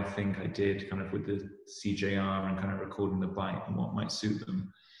what I think I did kind of with the CJR and kind of recording the bite and what might suit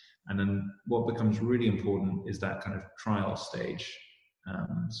them. And then what becomes really important is that kind of trial stage.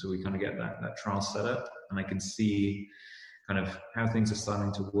 So we kind of get that trial set up, and I can see kind of how things are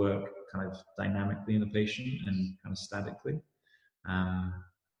starting to work kind of dynamically in the patient and kind of statically,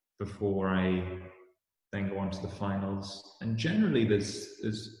 before I then go on to the finals. And generally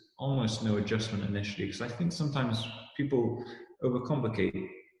there's almost no adjustment initially, because I think sometimes people overcomplicate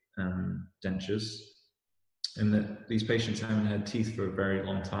dentures, and that these patients haven't had teeth for a very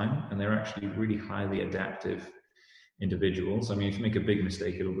long time, and they're actually really highly adaptive individuals. I mean, if you make a big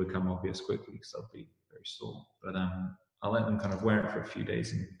mistake, it'll become obvious quickly because they'll be very sore. But I'll let them kind of wear it for a few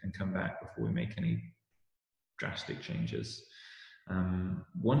days and come back before we make any drastic changes.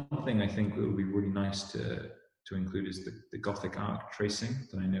 One thing I think that would be really nice to include is the Gothic arc tracing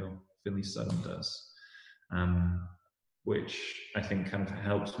that I know Finley Sutton does, which I think kind of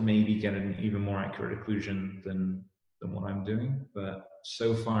helps maybe get an even more accurate occlusion than what I'm doing. But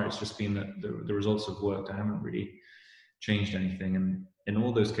so far it's just been that the results have worked. I haven't really changed anything, and in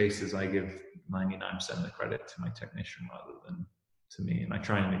all those cases I give 99% of the credit to my technician rather than to me. And I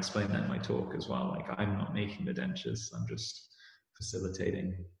try and explain that in my talk as well, like I'm not making the dentures, I'm just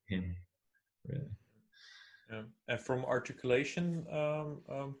facilitating him, really. Yeah. And from articulation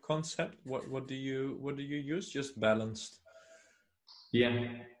concept, what do you use? Just balanced. Yeah,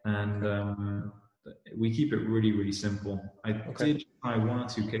 and we keep it really, really simple. I did try one or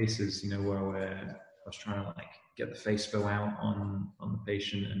two cases, where I was trying to like get the face bow out on the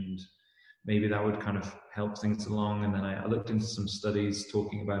patient, and maybe that would kind of help things along. And then I looked into some studies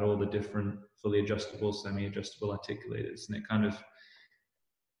talking about all the different fully adjustable, semi-adjustable articulators, and it kind of,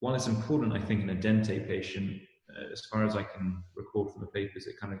 while it's important, I think, in a Dente patient, as far as I can recall from the papers,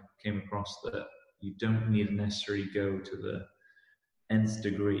 it kind of came across that you don't need to necessarily go to the nth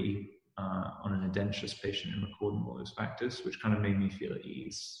degree on an edentulous patient in recording all those factors, which kind of made me feel at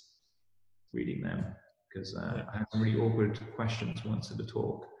ease reading them, because I had some really awkward questions once at a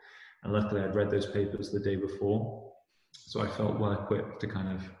talk, and luckily I'd read those papers the day before, so I felt well equipped to kind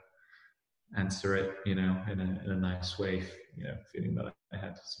of answer it, in a nice way, feeling that I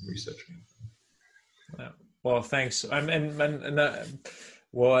had some research. Well, thanks.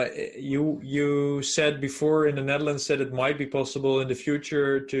 Well, you said before in the Netherlands that it might be possible in the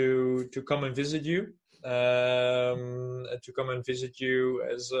future to come and visit you,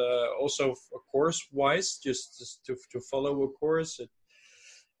 as also course wise, just to follow a course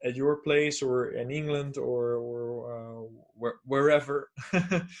at your place or in England or wherever.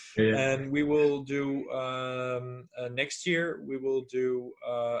 Yeah. And we will do next year. We will do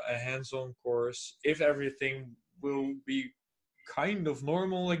a hands-on course if everything will be kind of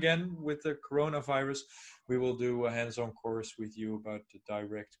normal again with the coronavirus. We will do a hands-on course with you about the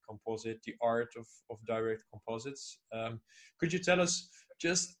direct composite, the art of direct composites. Could you tell us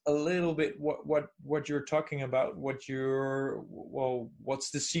just a little bit what you're talking about? What's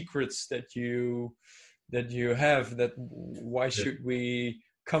the secrets that you have? That why should we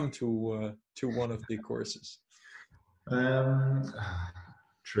come to one of the courses?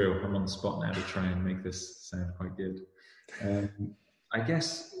 True. I'm on the spot now to try and make this sound quite good.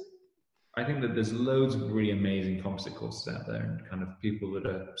 I think that there's loads of really amazing composite courses out there, and kind of people that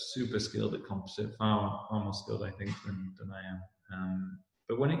are super skilled at composite, far more skilled, I think, than I am.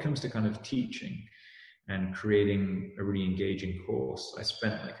 But when it comes to kind of teaching and creating a really engaging course, I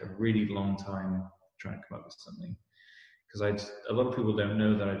spent like a really long time trying to come up with something. Because a lot of people don't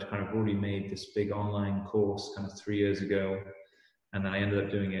know that I'd kind of already made this big online course kind of 3 years ago, and then I ended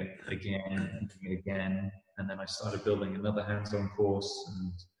up doing it again, and then I started building another hands-on course,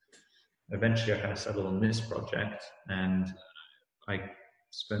 and eventually I kind of settled on this project, and I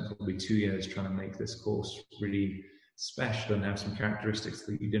spent probably 2 years trying to make this course really special and have some characteristics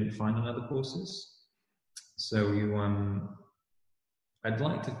that you didn't find in other courses. So I'd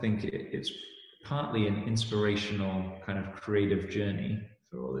like to think it's partly an inspirational kind of creative journey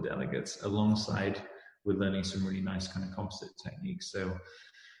for all the delegates, alongside with learning some really nice kind of composite techniques. So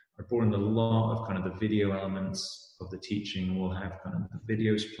I brought in a lot of kind of the video elements of the teaching. We'll have kind of the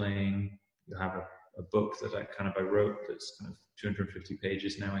videos playing. You'll have a book that I wrote that's kind of 250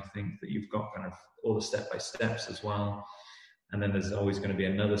 pages now, I think, that you've got kind of all the step-by-steps as well. And then there's always going to be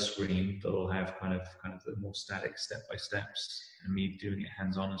another screen that will have kind of the more static step-by-steps and me doing it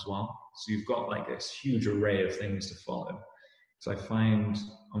hands-on as well. So you've got like this huge array of things to follow. So I find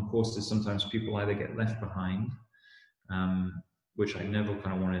on courses sometimes people either get left behind, which I never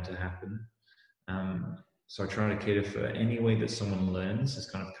kind of wanted to happen. So I try to cater for any way that someone learns is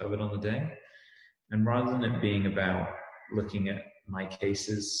kind of covered on the day. And rather than it being about looking at my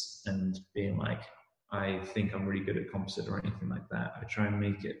cases and being like, I think I'm really good at composite or anything like that, I try and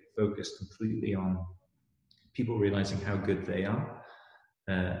make it focused completely on people realizing how good they are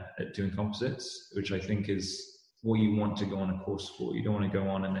at doing composites, which I think is what you want to go on a course for. You don't want to go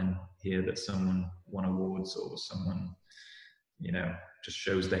on and then hear that someone won awards or someone, just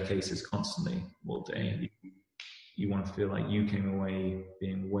shows their cases constantly all day. You want to feel like you came away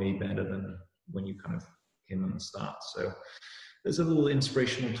being way better than when you kind of came on the start. So there's a little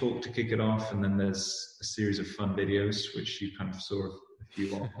inspirational talk to kick it off, and then there's a series of fun videos, which you kind of saw a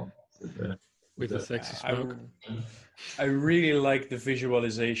few of with the sexy smoke. I really like the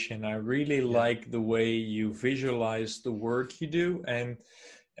visualization. I really like the way you visualize the work you do,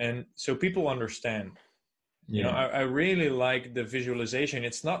 and so people understand. Yeah. I really like the visualization.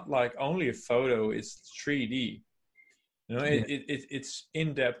 It's not like only a photo; it's 3D. It's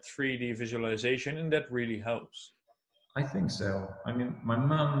in-depth 3D visualization, and that really helps. I think so. I mean, my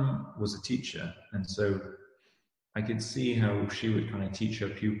mum was a teacher, and so I could see how she would kind of teach her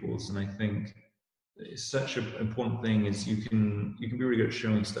pupils. And I think it's such an important thing is you can be really good at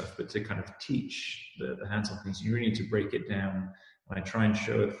showing stuff, but to kind of teach the hands-on things, you really need to break it down. And I try and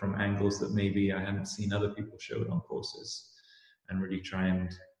show it from angles that maybe I hadn't seen other people show it on courses, and really try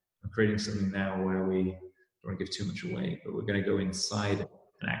and I'm creating something now where we want to give too much away, but we're going to go inside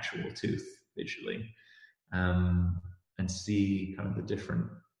an actual tooth visually, and see kind of the different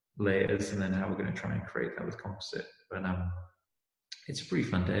layers, and then how we're going to try and create that with composite. But it's a pretty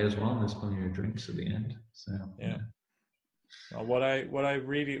fun day as well. There's plenty of drinks at the end. So yeah. Well, what I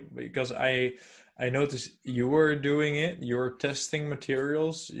really, because I noticed you were doing it, you're testing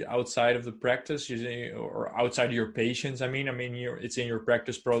materials outside of the practice, or outside of your patients. I mean, it's in your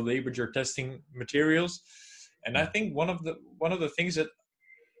practice probably, but you're testing materials. And I think one of the things that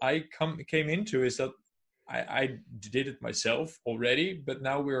I came into is that I did it myself already, but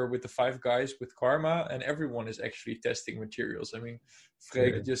now we're with the 5 guys with Karma, and everyone is actually testing materials. I mean,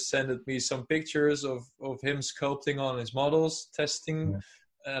 Freek just sent me some pictures of him sculpting on his models, testing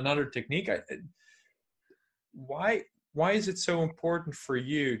another technique. Why is it so important for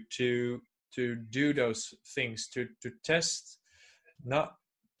you to do those things, to test,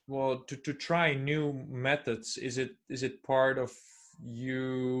 to try new methods? Is it part of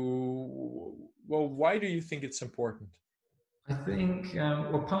you? Well, why do you think it's important? I think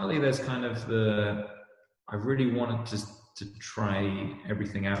partly there's kind of I really wanted to try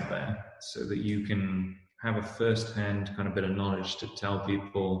everything out there, so that you can have a first-hand kind of bit of knowledge to tell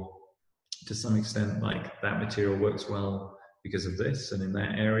people to some extent, like, that material works well because of this, and in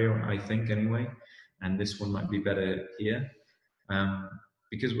that area, I think anyway, and this one might be better here.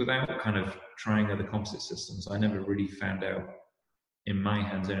 Because without kind of trying other composite systems, I never really found out, in my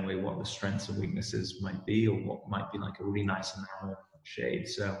hands anyway, what the strengths and weaknesses might be, or what might be like a really nice enamel shade.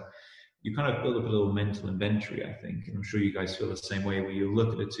 So you kind of build up a little mental inventory, I think, and I'm sure you guys feel the same way, where you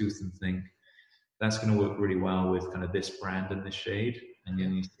look at a tooth and think, that's going to work really well with kind of this brand and this shade, and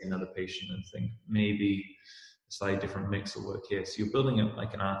then you see another patient and think, maybe a slightly different mix will work here. So you're building up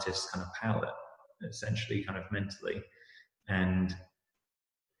like an artist's kind of palette, essentially, kind of mentally, and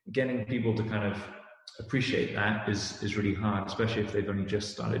getting people to kind of appreciate that is really hard, especially if they've only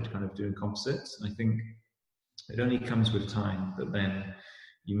just started kind of doing composites. And I think it only comes with time, that then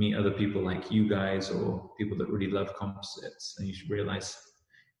you meet other people like you guys, or people that really love composites, and you should realize,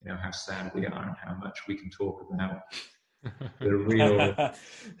 how sad we are and how much we can talk about the real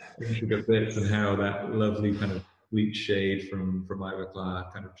intricate bits, and how that lovely kind of bleach shade from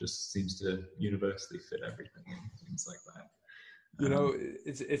Ivoclar kind of just seems to universally fit everything and things like that.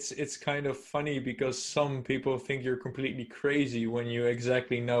 It's kind of funny, because some people think you're completely crazy when you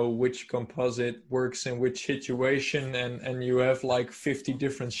exactly know which composite works in which situation, and you have like 50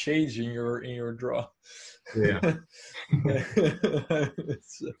 different shades in your draw. Yeah. I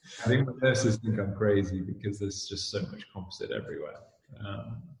think the nurses think I'm crazy, because there's just so much composite everywhere.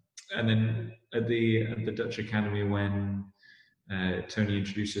 And then at the Dutch Academy, when Tony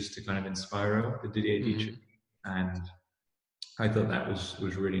introduced us to kind of Inspiro, the Didier Dietrich, and I thought that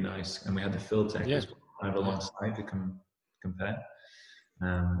was really nice, and we had the Filtek as well, kind of alongside to compare.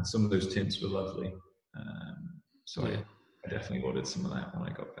 Some of those tints were lovely, so I definitely ordered some of that when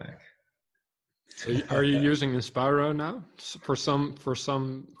I got back. So are you using Inspiro now for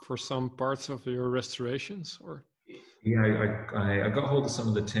some parts of your restorations, or? Yeah, I got hold of some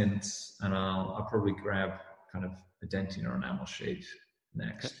of the tints, and I'll probably grab kind of a dentine or enamel shade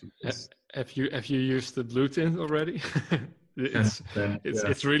next. Have you used the blue tint already?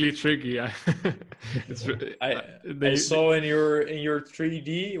 It's really tricky. I saw in your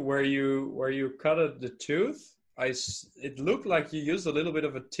 3D where you cut the tooth. It looked like you used a little bit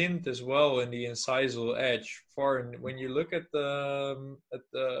of a tint as well in the incisal edge. When you look at the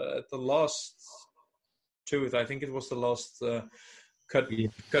last tooth, I think it was the last cut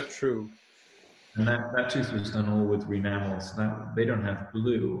through. And that tooth was done all with renamel, so they don't have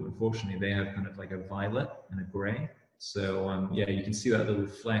blue. Unfortunately, they have kind of like a violet and a gray. So you can see that little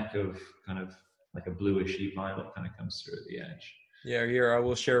fleck of kind of like a bluishy violet kind of comes through at the edge. Yeah, here I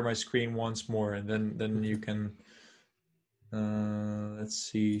will share my screen once more, and then you can. Let's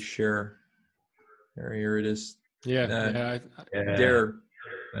see, share. Here it is. Yeah. There.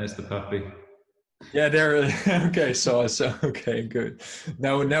 There's the puppy. Yeah, there. Okay, so okay, good.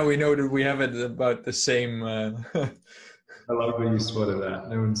 Now we know that we have it about the same. I love that you spotted that.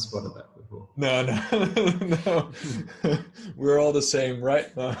 No one spotted that before. No. We're all the same,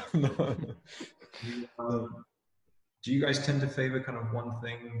 right? No. Do you guys tend to favor kind of one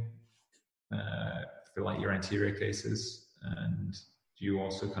thing for like your anterior cases, and do you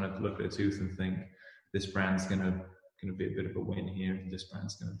also kind of look at a tooth and think this brand's gonna be a bit of a win here, and this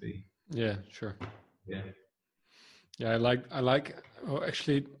brand's gonna be? Yeah, sure. Yeah. Yeah, I like. Well,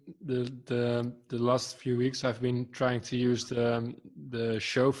 actually, the last few weeks I've been trying to use the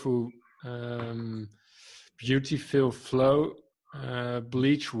Shofu Beauty Fill Flow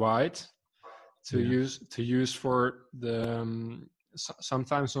Bleach White, to use for the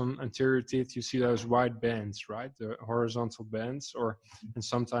sometimes on anterior teeth you see those white bands, right? The horizontal bands, and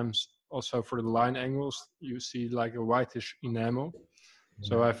sometimes also for the line angles you see like a whitish enamel. Yeah.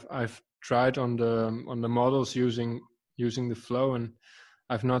 So I've tried on the models using the flow, and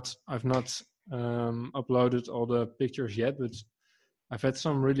I've not uploaded all the pictures yet, but I've had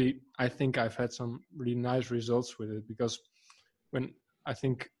some really nice results with it, because when I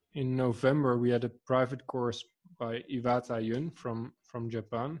think in November we had a private course by Iwata Yun from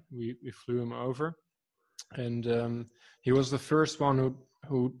Japan. We flew him over, and he was the first one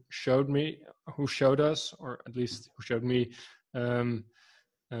who showed us, or at least who showed me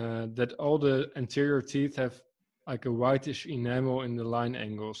that all the anterior teeth have like a whitish enamel in the line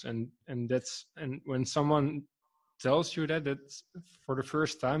angles, and when someone tells you that's for the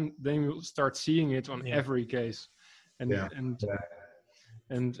first time, then you'll start seeing it on every case, and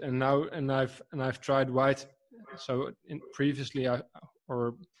now I've tried white. So previously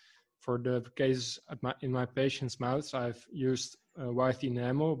for the cases in my patients' mouths, I've used white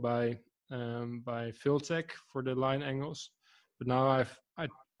enamel by Filtech for the line angles, but now I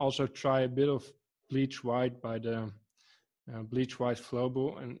also try a bit of bleach white by the bleach white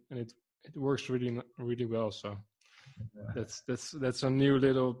Flowable, and it works really really well. So that's a new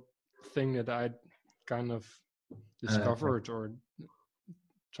little thing that I kind of discovered or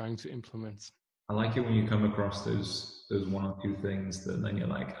trying to implement. I like it when you come across those one or two things that then you're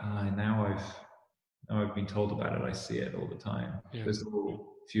like, now I've been told about it. I see it all the time. Yeah. There's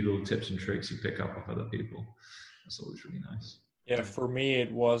few little tips and tricks you pick up of other people. That's always really nice. Yeah, for me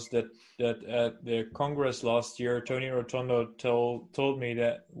it was that at the Congress last year, Tony Rotondo told me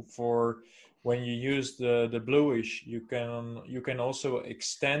that for when you use the bluish, you can also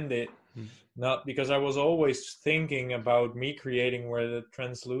extend it. Not because I was always thinking about me creating where the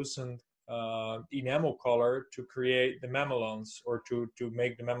translucent enamel color to create the mamelons, or to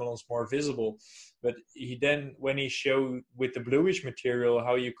make the mamelons more visible. But when he showed with the bluish material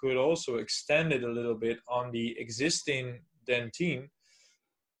how you could also extend it a little bit on the existing dentine,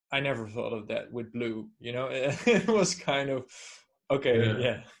 I never thought of that with blue. It was kind of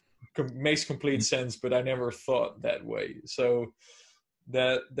okay, makes complete sense, but I never thought that way. So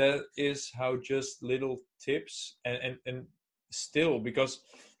that is how just little tips and still, because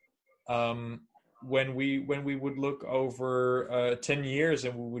when we would look over 10 years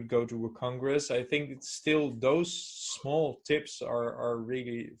and we would go to a Congress, I think it's still those small tips are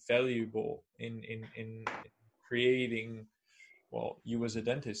really valuable in creating you as a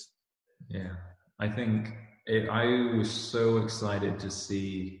dentist. Yeah, I think I was so excited to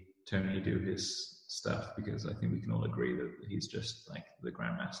see Tony do his stuff, because I think we can all agree that he's just like the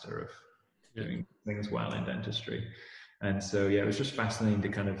grandmaster of doing things well in dentistry. And so it was just fascinating to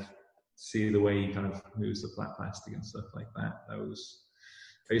kind of see the way he kind of moves the flat plastic and stuff like that.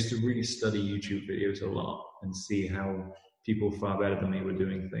 I used to really study YouTube videos a lot and see how people far better than me were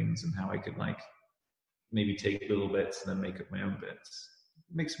doing things, and how I could like maybe take little bits and then make up my own bits.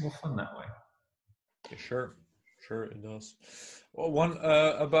 It makes it more fun that way. Sure, it does. Well, one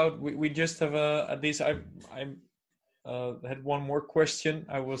we just have at least I had one more question.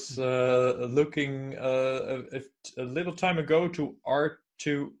 I was looking a little time ago to Art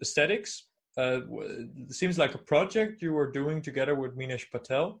to Aesthetics. It seems like a project you were doing together with Minesh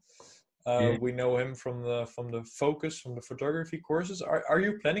Patel. We know him from the Focus, from the photography courses. Are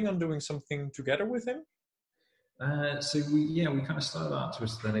you planning on doing something together with him? So we kind of started Art to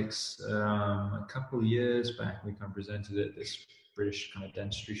Aesthetics a couple of years back. We kind of presented at this British kind of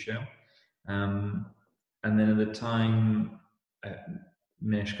dentistry show, and then at the time,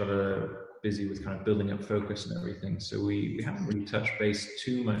 Minesh got busy with kind of building up Focus and everything. So we haven't really touched base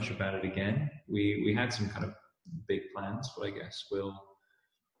too much about it again. We had some kind of big plans, but I guess we'll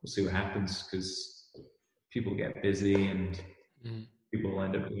see what happens, because people get busy and. People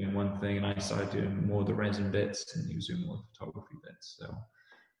end up doing one thing, and I started doing more of the resin bits, and he was doing more of the photography bits. So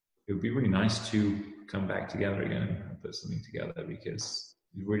it would be really nice to come back together again and put something together, because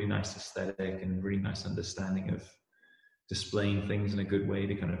it's really nice aesthetic and really nice understanding of displaying things in a good way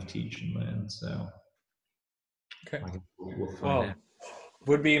to kind of teach and learn. So okay, we'll find out.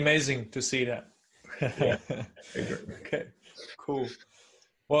 Would be amazing to see that. Okay, cool.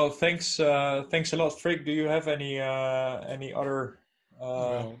 Well, thanks a lot, Frick. Do you have any other?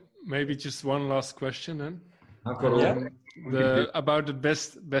 Well, maybe just one last question then. I've got about the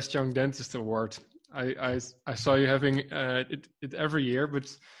best young dentist award. I saw you having it every year,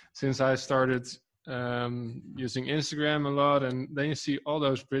 but since I started using Instagram a lot, and then you see all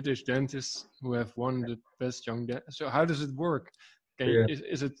those British dentists who have won the best young dentist. So how does it work?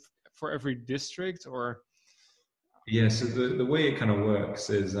 Is it for every district, or? Yeah, so the way it kind of works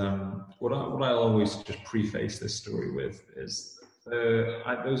is what I'll always just preface this story with is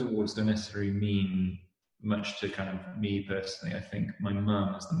those awards don't necessarily mean much to kind of me personally. I think my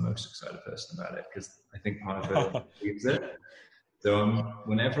mum is the most excited person about it because I think part of her believes it. So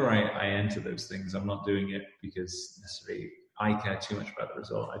whenever I enter those things, I'm not doing it because necessarily I care too much about the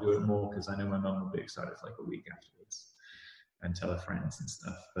result. I do it more because I know my mum will be excited for like a week afterwards and tell her friends and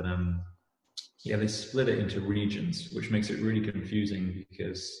stuff. But yeah, they split it into regions, which makes it really confusing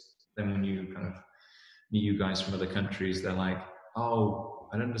because then when you kind of meet you guys from other countries, they're like, oh,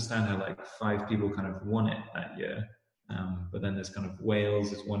 I don't understand how like 5 people kind of won it that year. But then there's kind of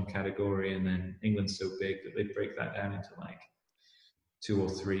Wales is one category, and then England's so big that they break that down into like 2 or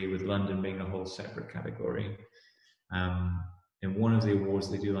 3, with London being a whole separate category. In one of the awards,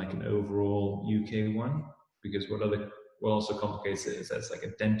 they do like an overall UK one, because what also complicates it is there's like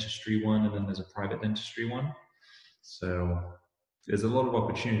a dentistry one, and then there's a private dentistry one. So there's a lot of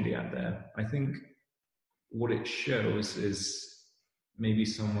opportunity out there. I think what it shows is maybe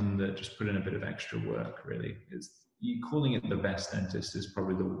someone that just put in a bit of extra work, really. Is you calling it the best dentist is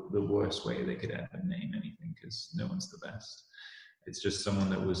probably the worst way they could ever name anything, because no one's the best. It's just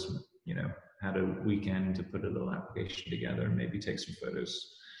someone that was, had a weekend to put a little application together and maybe take some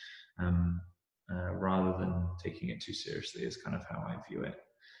photos, rather than taking it too seriously, is kind of how I view it.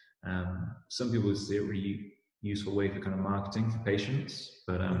 Some people see it a really useful way for kind of marketing for patients,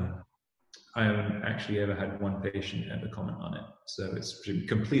 but I haven't actually ever had one patient ever comment on it. So it's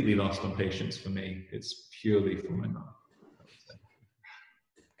completely lost on patients for me. It's purely for my mom.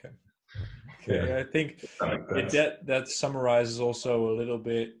 Okay, yeah. I think that summarizes also a little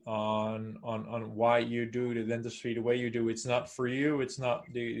bit on why you do the dentistry the way you do. It's not for you. It's not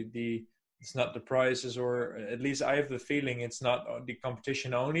it's not the prizes, or at least I have the feeling it's not the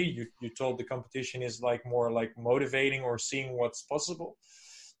competition only. You told the competition is like more like motivating or seeing what's possible,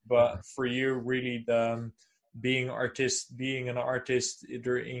 but for you, really being an artist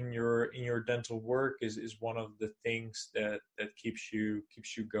either in your dental work is one of the things that keeps you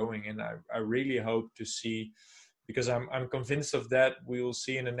going. And I really hope to see, because I'm convinced of that, we will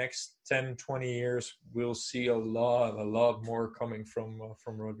see in the next 10-20 years, we'll see a lot more coming from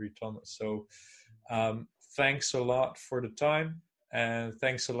Rodri Thomas. So thanks a lot for the time, and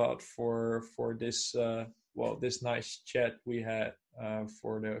thanks a lot for this this nice chat we had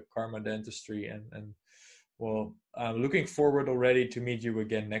for the Karma Dentistry, and well, I'm looking forward already to meet you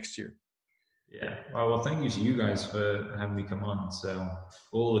again next year. Yeah, well, thank you to you guys for having me come on. So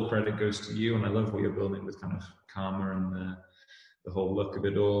all the credit goes to you, and I love what you're building with kind of Karma and the whole look of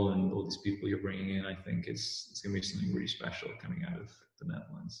it all, and all these people you're bringing in. I think it's going to be something really special coming out of the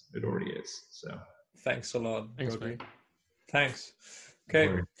Netherlands. It already is. So thanks a lot. Thanks, man. Thanks.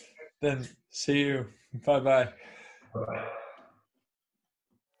 Okay, then see you. Bye-bye. Bye.